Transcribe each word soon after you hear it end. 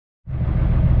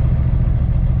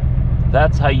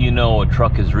That's how you know a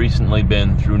truck has recently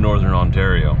been through Northern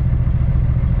Ontario.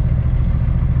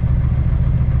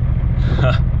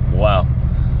 Wow.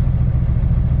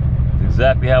 That's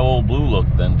exactly how Old Blue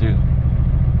looked then too.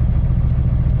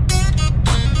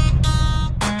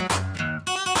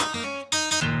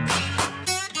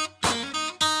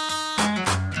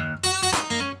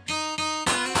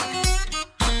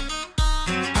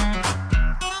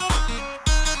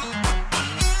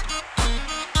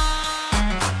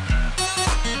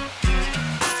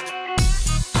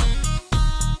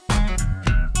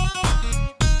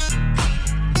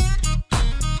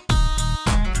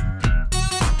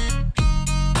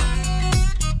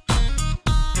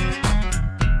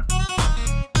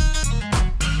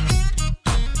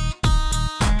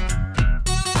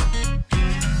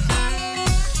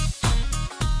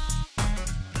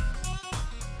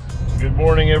 Good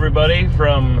morning, everybody,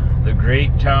 from the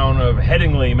great town of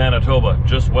Headingley, Manitoba,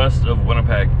 just west of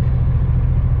Winnipeg.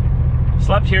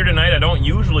 Slept here tonight. I don't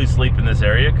usually sleep in this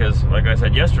area because, like I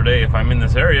said yesterday, if I'm in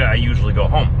this area, I usually go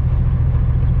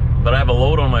home. But I have a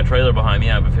load on my trailer behind me.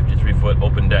 I have a 53-foot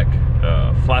open deck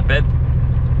flatbed.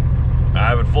 I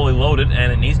have it fully loaded,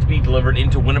 and it needs to be delivered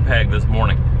into Winnipeg this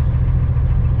morning.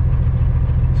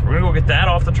 So we're gonna go get that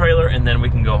off the trailer, and then we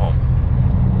can go home.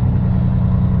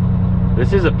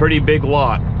 This is a pretty big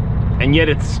lot, and yet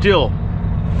it still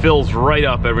fills right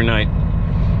up every night.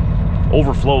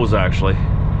 Overflows, actually.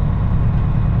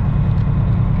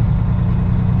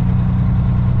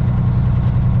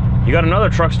 You got another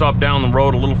truck stop down the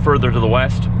road a little further to the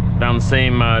west, down the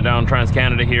same, down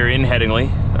Trans-Canada here in Headingley.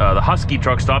 The Husky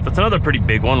truck stop, that's another pretty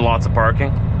big one, lots of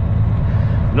parking.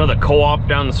 Another co-op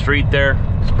down the street there,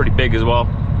 it's pretty big as well.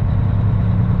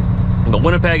 But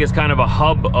Winnipeg is kind of a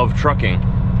hub of trucking.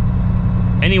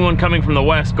 Anyone coming from the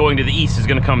west going to the east is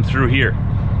going to come through here.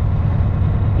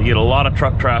 You get a lot of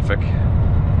truck traffic.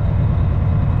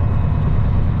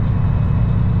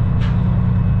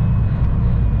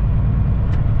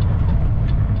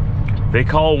 They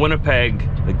call Winnipeg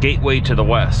the gateway to the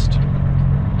west.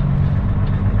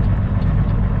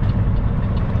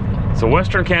 So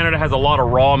Western Canada has a lot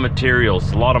of raw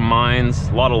materials, a lot of mines,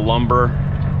 a lot of lumber.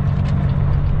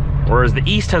 Whereas the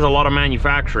east has a lot of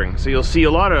manufacturing. So you'll see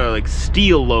a lot of like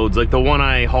steel loads, like the one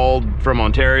I hauled from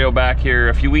Ontario back here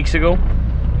a few weeks ago.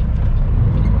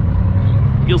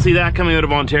 You'll see that coming out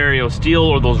of Ontario. Steel,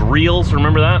 or those reels,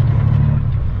 remember that?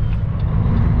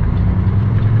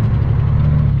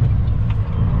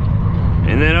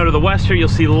 And then out of the west here, you'll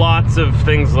see lots of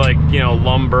things like, you know,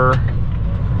 lumber.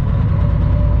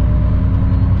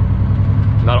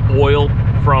 A lot of oil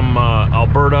from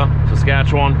Alberta,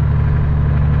 Saskatchewan.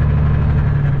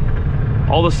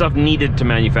 All the stuff needed to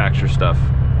manufacture stuff.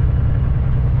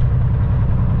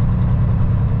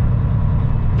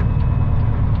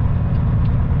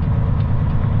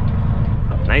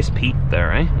 Nice peak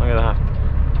there, eh? Look at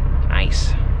that.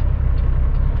 Nice.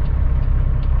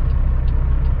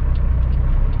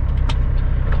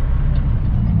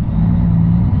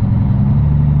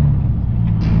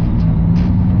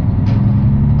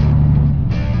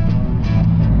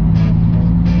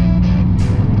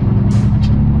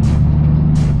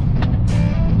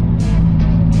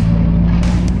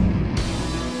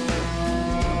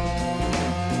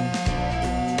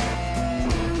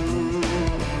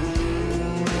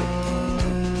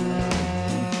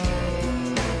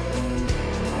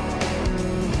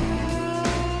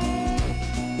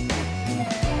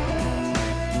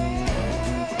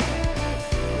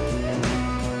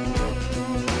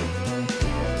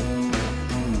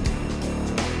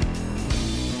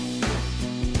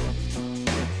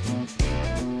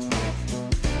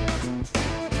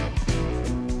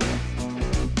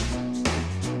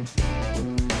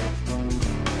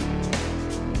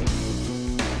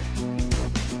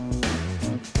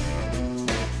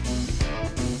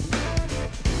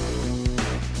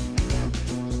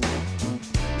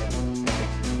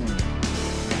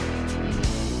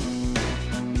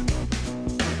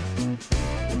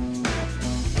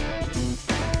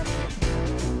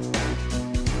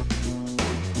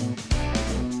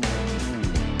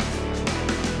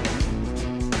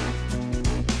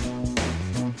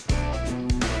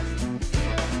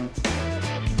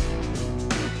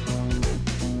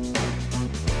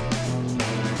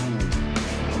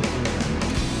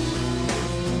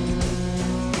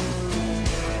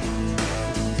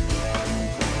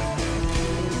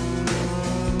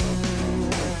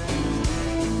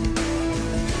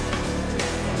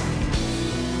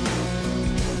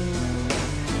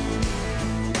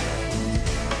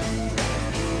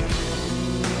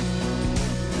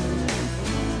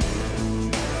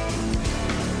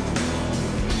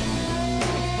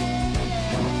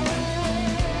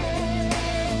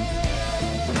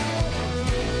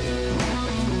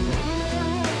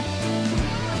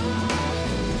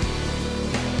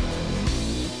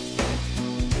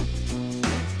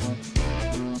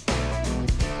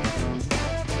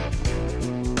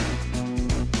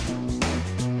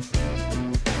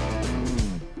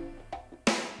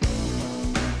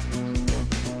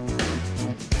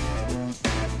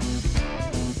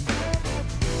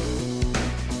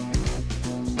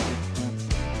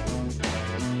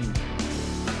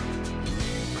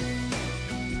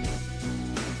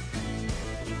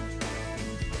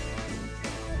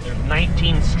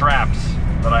 18 straps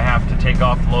that I have to take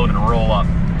off the load and roll up.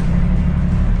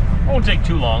 Won't take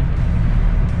too long.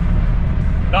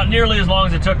 Not nearly as long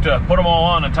as it took to put them all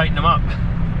on and tighten them up.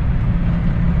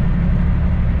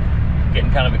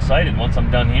 Getting kind of excited. Once I'm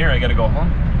done here, I gotta go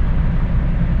home.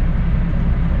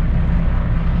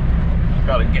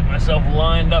 Gotta get myself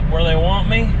lined up where they want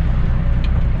me.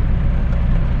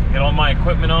 Get all my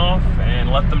equipment off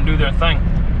and let them do their thing.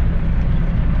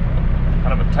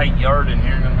 Kind of a tight yard in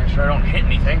here. I'm gonna make sure I don't hit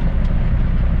anything.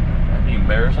 That'd be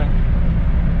embarrassing.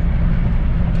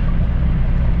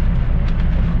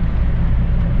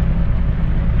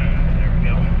 There we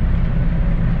go.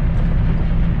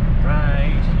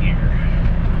 Right here.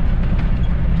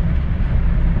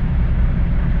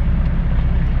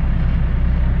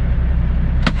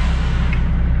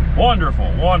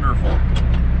 Wonderful, wonderful.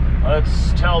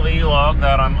 Let's tell the E-Log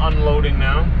that I'm unloading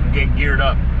now and get geared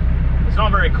up. It's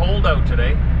not very cold out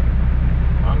today.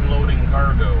 Unloading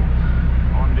cargo.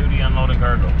 On duty unloading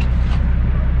cargo.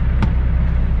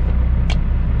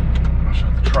 I'll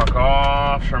shut the truck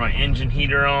off, turn my engine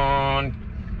heater on,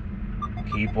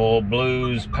 keep old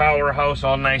Blue's powerhouse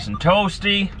all nice and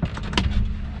toasty.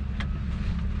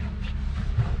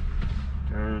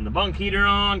 Turn the bunk heater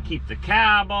on, keep the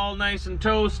cab all nice and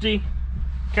toasty.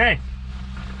 Okay.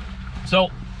 So,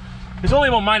 it's only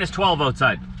about minus 12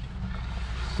 outside.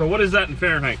 So what is that in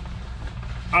Fahrenheit?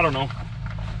 I don't know.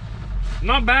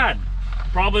 Not bad.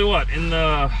 Probably what, in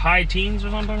the high teens or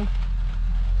something?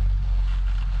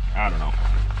 I don't know.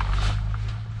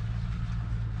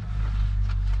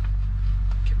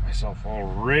 Get myself all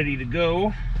ready to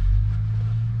go.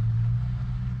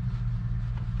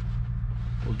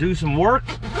 We'll do some work,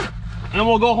 and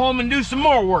we'll go home and do some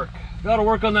more work. Gotta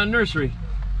work on that nursery.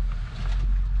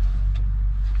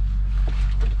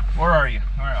 Where are you?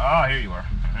 Oh, here you are.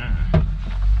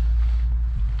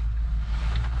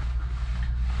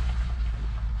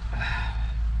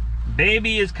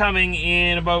 Baby is coming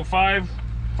in about five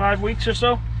weeks or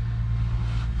so.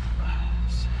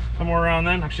 Somewhere around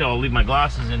then. Actually, I'll leave my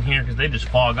glasses in here because they just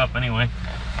fog up anyway.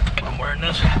 I'm wearing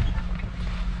this.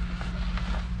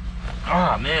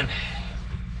 Ah, man.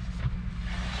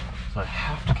 So I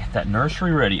have to get that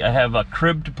nursery ready. I have a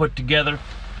crib to put together.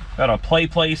 Got a play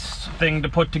place thing to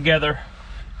put together.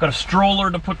 Got a stroller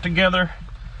to put together.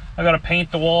 I gotta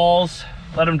paint the walls,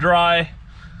 let them dry.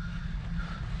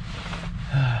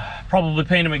 Probably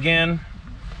paint them again.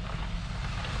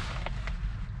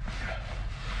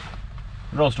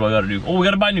 What else do I gotta do? Oh, we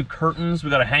gotta buy new curtains. We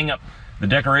gotta hang up the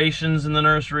decorations in the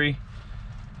nursery.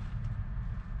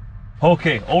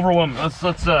 Okay, overwhelming. Let's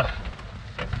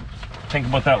think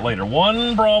about that later.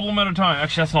 One problem at a time.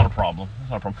 Actually, that's not a problem.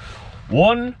 That's not a problem.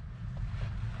 One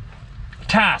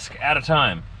task at a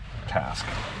time. Task.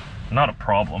 Not a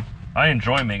problem. I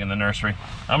enjoy making the nursery.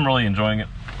 I'm really enjoying it.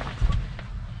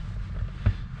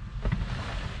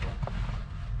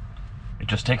 It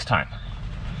just takes time.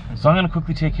 So I'm gonna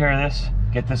quickly take care of this,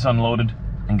 get this unloaded,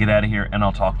 and get out of here, and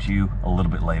I'll talk to you a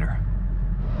little bit later.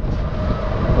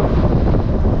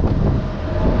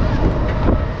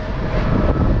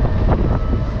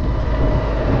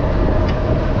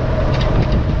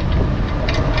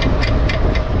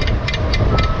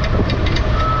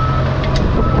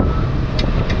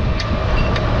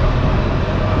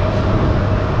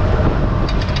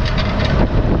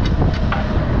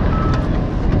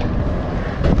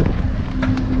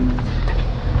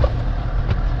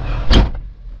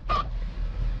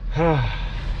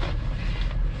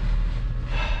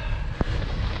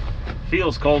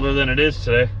 Feels colder than it is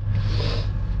today.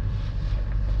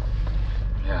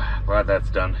 Yeah, glad that's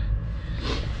done.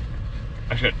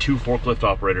 Actually got 2 forklift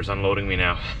operators unloading me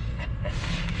now.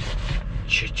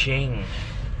 Cha-ching.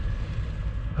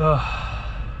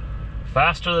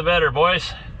 Faster the better,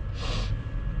 boys.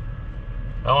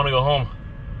 I want to go home.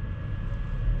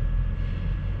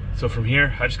 So from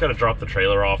here, I just got to drop the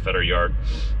trailer off at our yard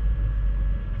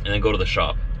and then go to the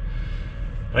shop.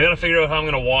 I gotta figure out how I'm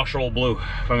gonna wash old Blue.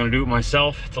 If I'm gonna do it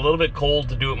myself. It's a little bit cold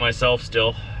to do it myself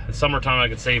still. In summertime I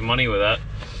could save money with that.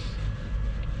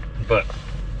 But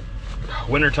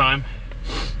wintertime,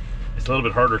 it's a little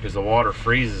bit harder because the water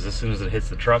freezes as soon as it hits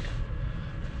the truck.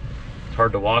 It's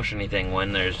hard to wash anything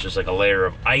when there's just like a layer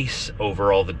of ice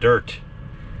over all the dirt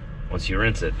once you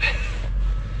rinse it.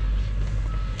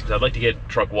 So I'd like to get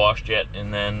truck washed yet,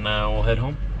 and then we'll head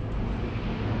home.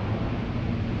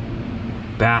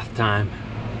 Bath time.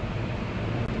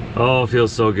 Oh, it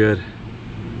feels so good.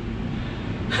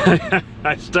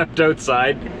 I stepped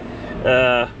outside.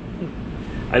 I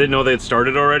didn't know they had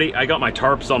started already. I got my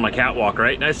tarps on my catwalk,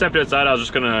 right? And I stepped outside, I was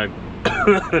just gonna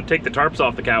take the tarps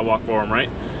off the catwalk for them, right?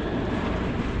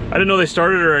 I didn't know they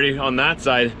started already on that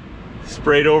side.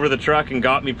 Sprayed over the truck and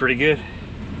got me pretty good.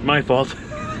 My fault.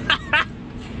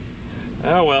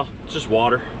 Oh well, it's just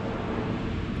water.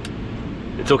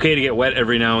 It's okay to get wet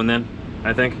every now and then,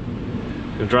 I think.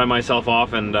 I'm gonna dry myself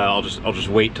off and I'll just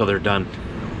wait till they're done.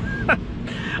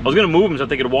 I was gonna move them so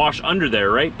they could wash under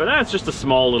there, right? But it's just a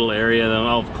small little area. Then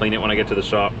I'll clean it when I get to the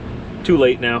shop. Too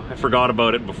late now. I forgot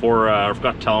about it before. I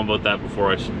forgot to tell them about that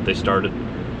before they started.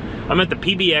 I'm at the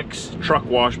PBX truck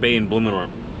wash bay in Blumenau.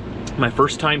 My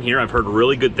first time here. I've heard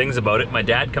really good things about it. My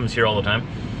dad comes here all the time.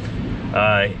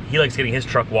 He likes getting his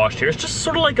truck washed here. It's just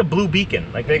sort of like a Blue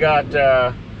Beacon. Like they got,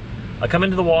 I come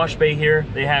into the wash bay here.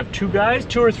 They have two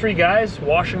or three guys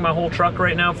washing my whole truck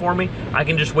right now for me. I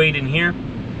can just wait in here.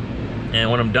 And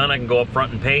when I'm done, I can go up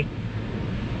front and pay.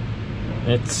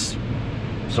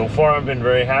 So far I've been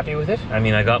very happy with it. I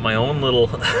mean, I got my own little,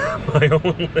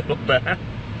 bath.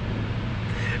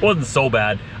 It wasn't so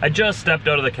bad. I just stepped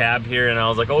out of the cab here and I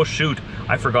was like, oh shoot,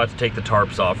 I forgot to take the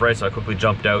tarps off, right? So I quickly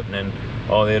jumped out and then,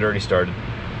 oh, they had already started.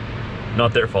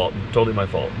 Not their fault, totally my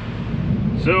fault.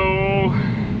 So,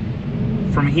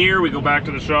 from here we go back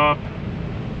to the shop,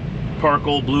 park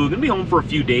Old Blue. Gonna be home for a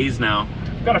few days now.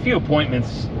 Got a few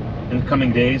appointments in the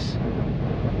coming days.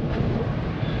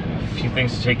 A few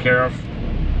things to take care of.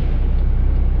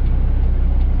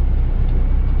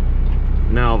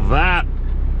 Now that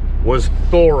was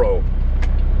thorough.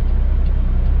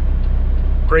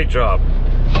 Great job.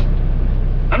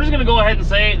 I'm just gonna go ahead and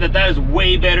say that is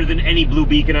way better than any Blue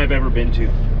Beacon I've ever been to.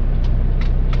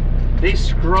 They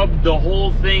scrubbed the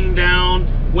whole thing down,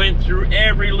 went through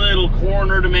every little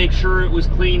corner to make sure it was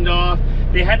cleaned off.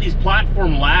 They had these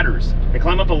platform ladders. They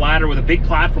climb up a ladder with a big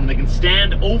platform. They can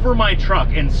stand over my truck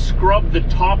and scrub the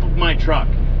top of my truck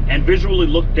and visually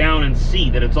look down and see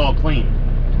that it's all clean.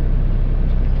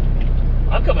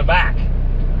 I'm coming back.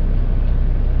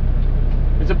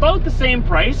 It's about the same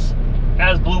price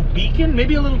as Blue Beacon,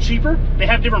 maybe a little cheaper. They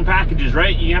have different packages,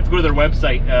 right? You have to go to their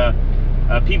website,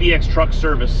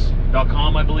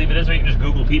 pbxtruckservice.com, I believe it is, or you can just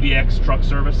Google PBX Truck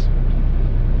Service.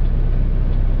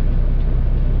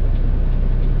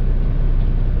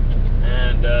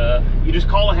 And you just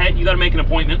call ahead. You got to make an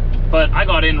appointment, but I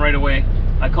got in right away.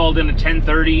 I called in at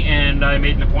 10:30 and I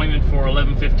made an appointment for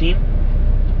 11:15.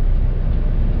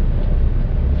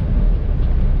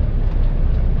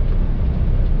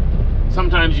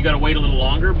 Sometimes you got to wait a little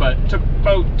longer, but it took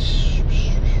about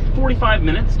 45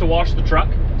 minutes to wash the truck.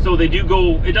 So they do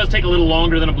go, it does take a little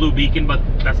longer than a Blue Beacon, but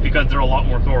that's because they're a lot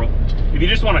more thorough. If you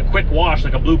just want a quick wash,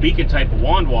 like a Blue Beacon type of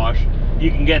wand wash,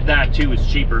 you can get that too, it's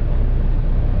cheaper.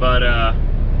 But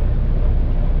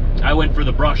I went for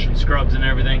the brush and scrubs and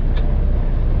everything.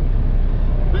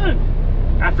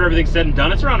 After everything's said and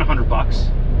done, it's around 100 bucks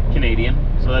Canadian.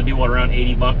 So that'd be what, around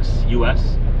 80 bucks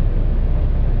US.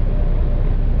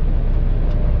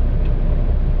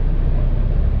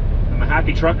 I'm a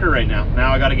happy trucker right now.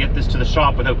 Now I got to get this to the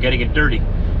shop without getting it dirty.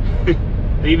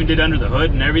 They even did under the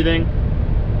hood and everything.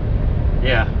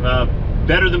 Yeah,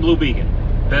 better than Blue Beacon.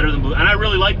 Better than Blue, and I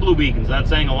really like Blue Beacons. That's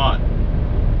saying a lot.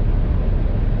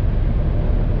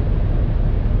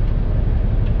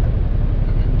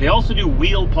 They also do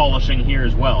wheel polishing here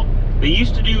as well. They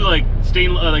used to do like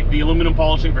like the aluminum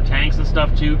polishing for tanks and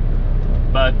stuff too,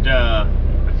 but I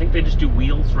think they just do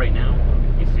wheels right now.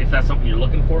 If that's something you're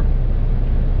looking for.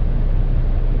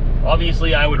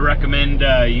 Obviously, I would recommend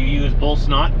you use bull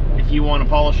snot if you want to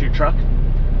polish your truck.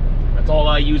 That's all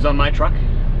I use on my truck.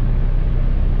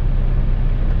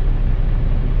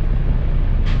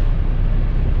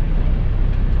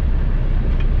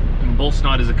 And Bull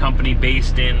Snot is a company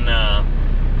based in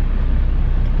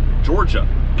Georgia,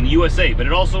 in the USA, but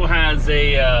it also has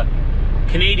a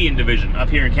Canadian division up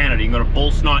here in Canada. You can go to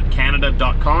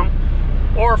bullsnotcanada.com,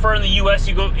 or if you're in the US,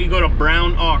 you go to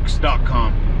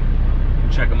brownox.com.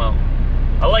 Check them out.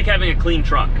 I like having a clean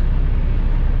truck.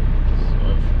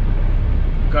 So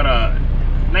I've got a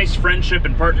nice friendship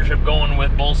and partnership going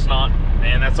with Bull Snot,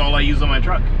 and that's all I use on my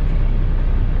truck.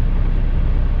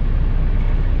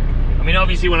 I mean,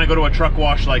 obviously when I go to a truck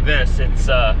wash like this, it's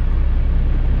a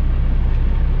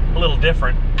little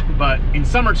different, but in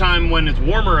summertime when it's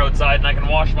warmer outside and I can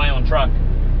wash my own truck,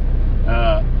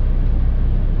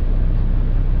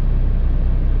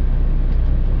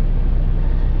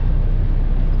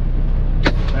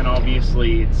 then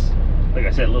obviously it's, like I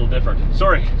said, a little different.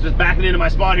 Sorry, just backing into my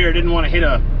spot here. I didn't want to hit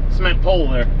a cement pole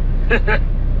there.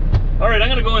 All right, I'm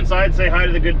gonna go inside, say hi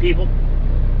to the good people,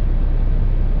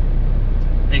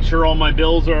 make sure all my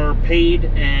bills are paid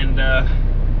and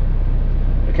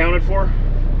accounted for.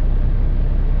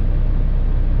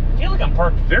 I feel like I'm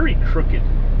parked very crooked.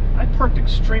 I parked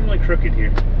extremely crooked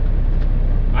here.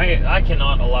 I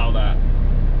cannot allow that.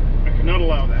 I cannot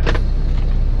allow that.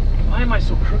 Why am I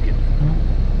so crooked?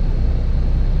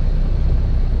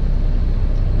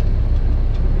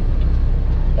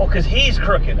 Oh, because he's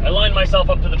crooked. I lined myself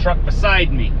up to the truck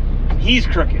beside me. He's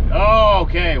crooked. Oh,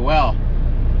 okay, well.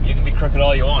 You can be crooked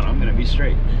all you want. I'm going to be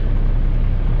straight.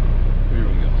 Here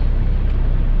we go.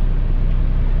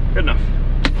 Good enough.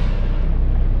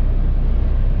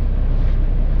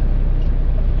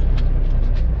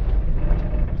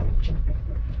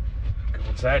 Go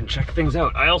inside and check things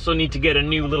out. I also need to get a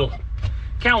new little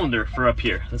calendar for up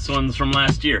here. This one's from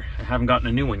last year. I haven't gotten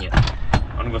a new one yet.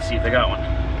 I'm going to go see if they got one.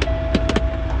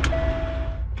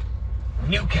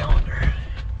 New calendar.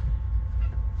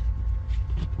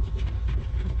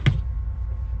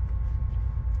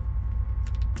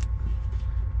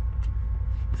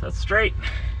 That's straight.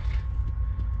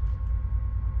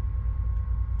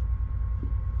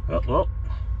 Well,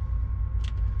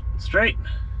 straight.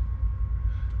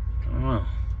 Oh,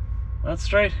 that's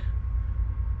straight.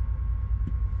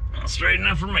 Not straight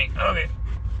enough for me.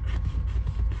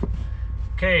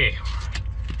 Okay.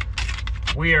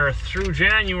 We are through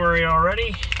January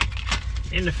already,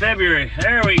 into February.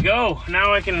 There we go.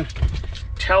 Now I can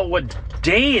tell what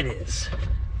day it is.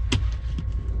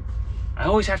 I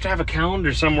always have to have a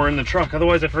calendar somewhere in the truck,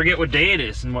 otherwise I forget what day it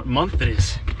is and what month it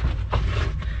is.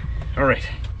 All right.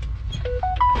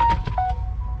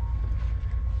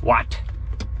 What?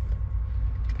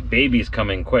 Baby's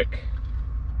coming quick.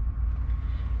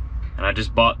 And I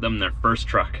just bought them their first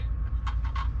truck.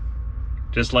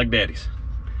 Just like Daddy's.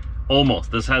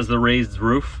 Almost. This has the raised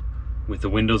roof with the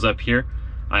windows up here.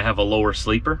 I have a lower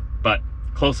sleeper, but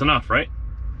close enough, right?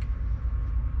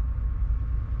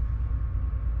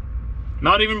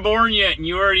 Not even born yet, and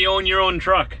you already own your own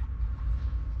truck.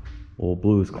 Old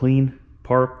Blue is clean,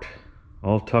 parked,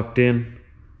 all tucked in.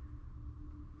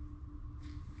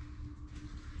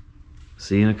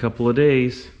 See you in a couple of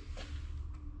days.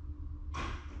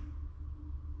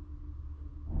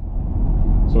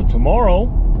 So tomorrow,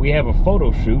 we have a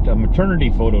photo shoot, a maternity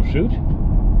photo shoot.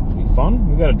 It'll be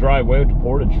fun. We got to drive way out to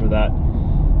Portage for that.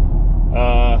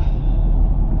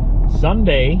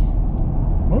 Sunday,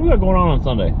 what do we got going on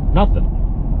Sunday? Nothing.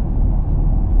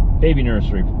 Baby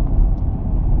nursery.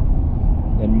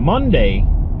 Then Monday,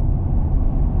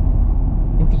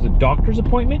 I think there's a doctor's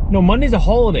appointment? No, Monday's a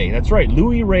holiday. That's right,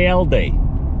 Louis Riel Day.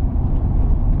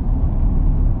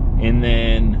 And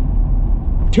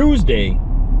then Tuesday,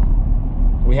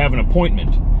 we have an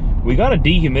appointment. We got a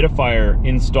dehumidifier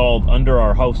installed under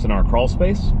our house in our crawl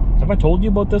space. Have I told you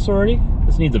about this already?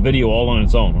 This needs a video all on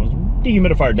its own. There's a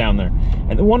dehumidifier down there.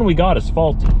 And the one we got is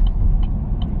faulty.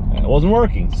 And it wasn't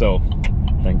working, so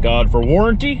thank God for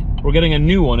warranty. We're getting a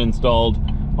new one installed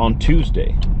on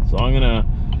Tuesday. So I'm gonna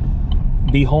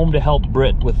be home to help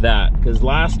Britt with that. Because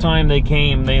last time they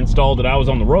came, they installed it, I was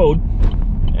on the road.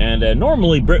 And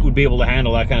normally Britt would be able to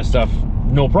handle that kind of stuff,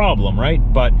 no problem, right?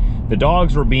 But the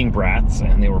dogs were being brats,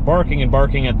 and they were barking and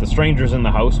barking at the strangers in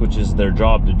the house, which is their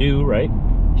job to do, right?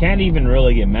 Can't even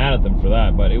really get mad at them for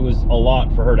that, but it was a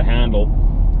lot for her to handle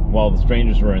while the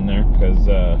strangers were in there, because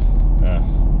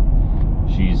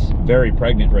she's very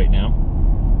pregnant right now.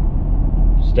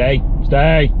 Stay,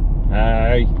 stay,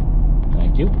 hey.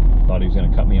 Thank you. Thought he was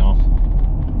gonna cut me off.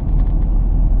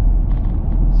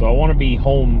 So I want to be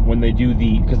home when they do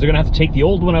because they're gonna have to take the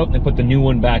old one out and then put the new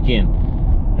one back in.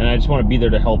 And I just want to be there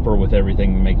to help her with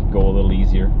everything and make it go a little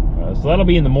easier. So that'll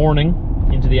be in the morning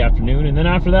into the afternoon, and then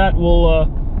after that we'll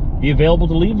be available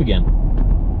to leave again.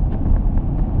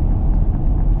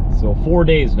 So 4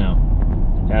 days now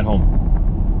at home.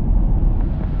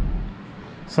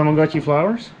 Someone got you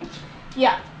flowers?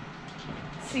 Yeah.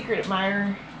 Secret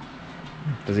admirer.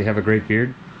 Does he have a great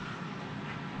beard?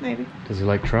 Maybe. Does he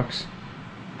like trucks?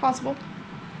 Possible.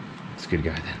 He's a good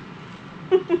guy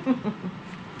then.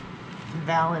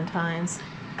 Valentine's.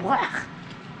 Blah.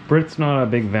 Britt's not a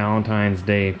big Valentine's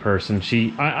Day person.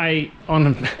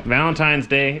 On Valentine's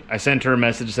Day, I sent her a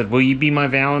message that said, "Will you be my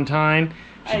Valentine?"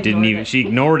 She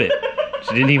ignored it.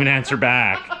 She didn't even answer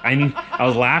back. I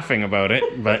was laughing about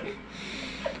it, but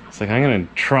it's like, I'm gonna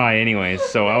try anyways.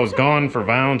 So I was gone for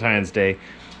Valentine's Day.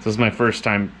 So this is my first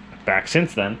time back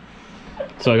since then.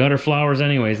 So I got her flowers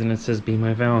anyways, and it says, "Be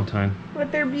my Valentine."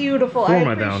 But they're beautiful. For I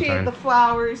my appreciate Valentine. the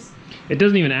flowers. It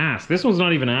doesn't even ask. This one's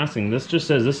not even asking. This just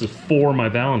says, "This is for my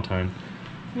Valentine."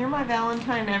 You're my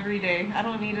Valentine every day. I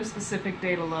don't need a specific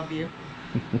day to love you.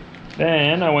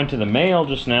 Then I went to the mail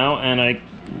just now, and I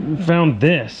found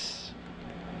this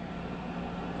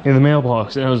in the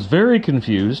mailbox, and I was very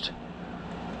confused.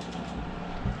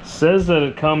 It says that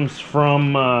it comes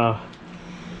from, oh,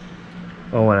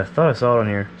 I thought I saw it on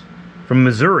here. From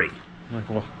Missouri. I'm like,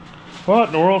 well, what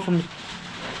in the world from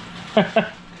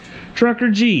Trucker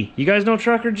G? You guys know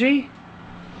Trucker G?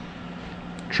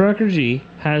 Trucker G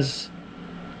has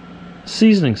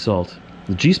seasoning salt.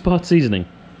 The G-Spot seasoning.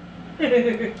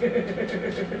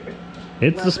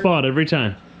 It's the spot every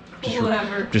time.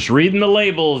 Just reading the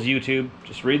labels, YouTube.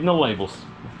 Just reading the labels.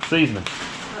 Seasoning.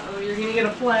 Uh-oh, you're gonna get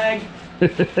a flag.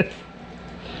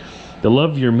 The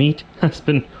love your meat has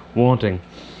been wanting.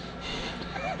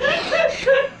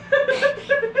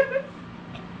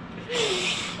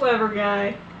 Clever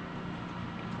guy.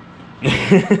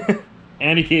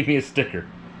 And he gave me a sticker.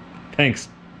 Thanks.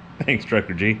 Thanks,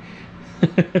 Trucker G.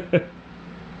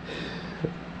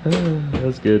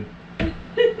 That's good. You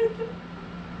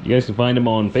guys can find him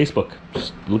on Facebook.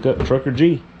 Just look up Trucker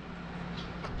G.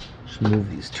 Just move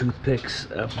these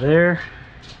toothpicks up there.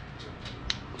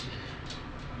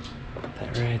 Put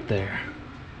that right there.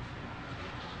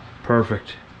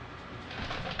 Perfect.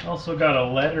 Also got a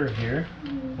letter here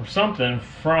or something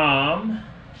from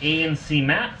A&C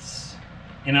Mats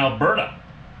in Alberta.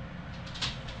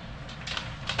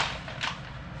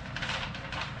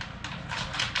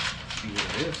 Let's see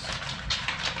what it is.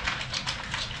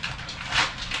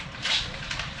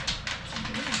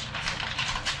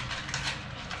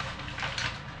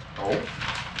 Oh,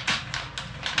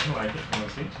 I like it.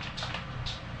 Let's see.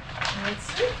 Let's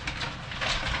see.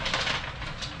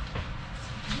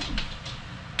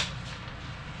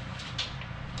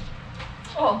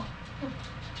 Oh.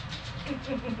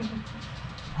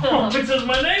 Oh, it says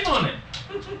my name on it.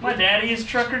 My daddy is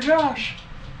Trucker Josh.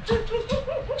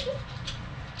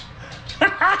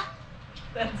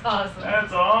 That's awesome.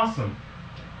 That's awesome.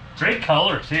 Great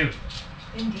color too.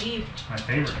 Indeed. My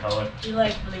favorite color. You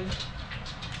like blue.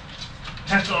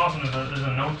 That's awesome. There's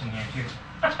a note in here too.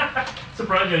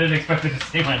 Surprised I didn't expect it to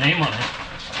say my name on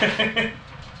it.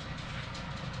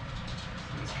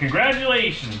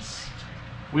 Congratulations.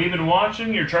 We've been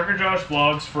watching your Trucker Josh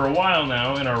vlogs for a while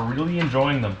now and are really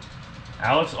enjoying them.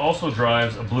 Alex also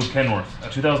drives a blue Kenworth, a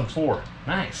 2004.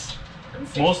 Nice.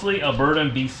 Mostly Alberta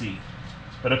and BC,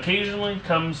 but occasionally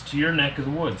comes to your neck of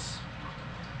the woods.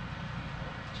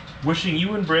 Wishing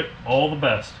you and Britt all the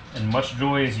best and much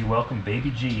joy as you welcome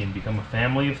baby G and become a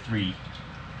family of 3.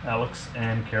 Alex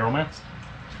and Carol Metz.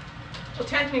 Well,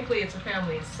 technically it's a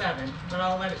family of 7, but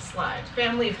I'll let it slide.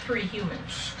 Family of 3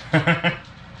 humans.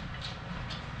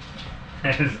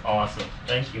 That is awesome.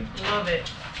 Thank you. Love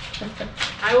it.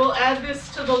 I will add this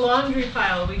to the laundry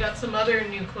pile. We got some other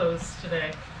new clothes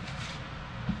today.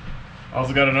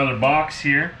 Also got another box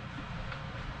here.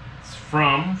 It's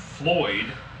from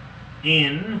Floyd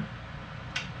in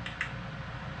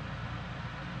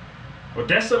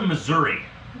Odessa, Missouri.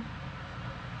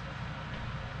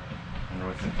 I wonder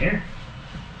what's in here.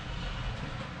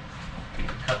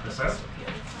 Cut this out.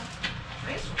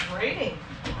 Nice writing.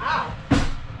 Wow.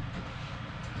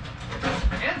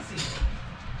 Fancy.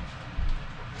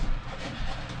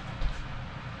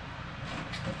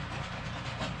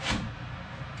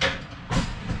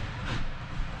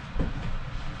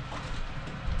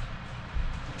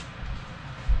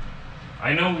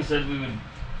 I know we said we would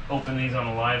open these on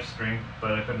a live stream,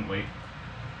 but I couldn't wait.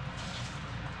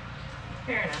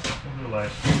 Fair enough. We'll do a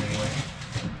live stream anyway.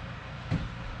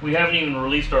 We haven't even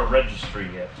released our registry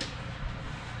yet.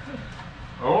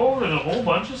 Oh, there's a whole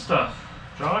bunch of stuff.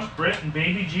 Josh, Britt, and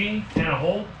Baby G, and a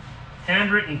whole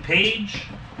handwritten page.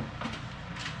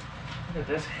 Look at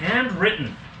this,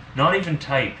 handwritten, not even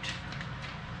typed.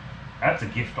 That's a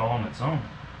gift all on its own.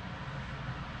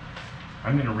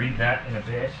 I'm gonna read that in a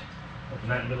bit. Open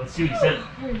that in a bit. Let's see what he said.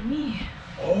 Pardon me.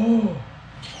 Oh,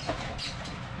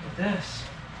 look at this.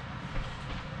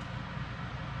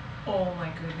 Oh my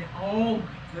goodness. Oh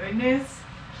my goodness.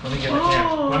 Let me get the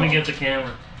camera. Let me get the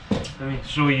camera. Let me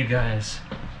show you guys.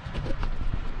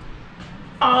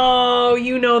 Oh,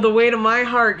 you know the way to my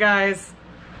heart, guys.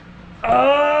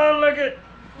 Oh, look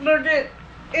it.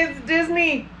 It's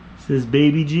Disney. It says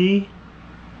Baby G.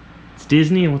 It's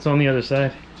Disney, and what's on the other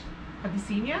side? Have you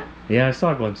seen yet? Yeah, I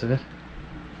saw a glimpse of it.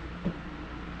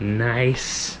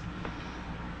 Nice.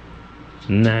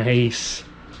 Nice.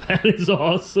 That is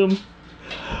awesome.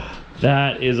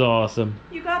 That is awesome.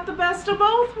 You got the best of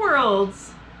both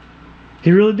worlds.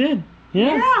 He really did.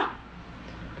 Yeah. Yeah.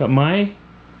 Got my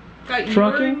Got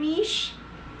trucking. your niche.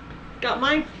 Got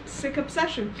my sick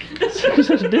obsession.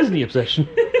 Such a Disney obsession.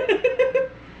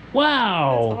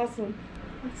 Wow. That's awesome.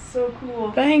 That's so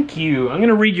cool. Thank you. I'm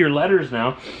gonna read your letters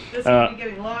now. This will be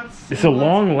getting lots. It's a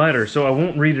long letter, so I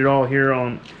won't read it all here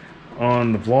on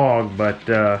the vlog, but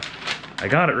I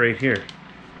got it right here.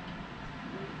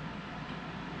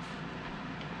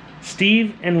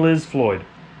 Steve and Liz Floyd.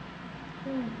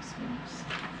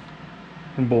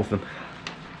 And both of them.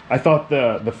 I thought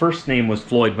the first name was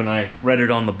Floyd when I read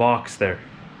it on the box there.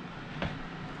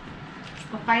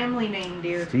 It's the family name,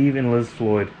 dear. Steve and Liz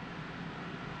Floyd.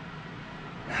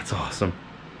 That's awesome.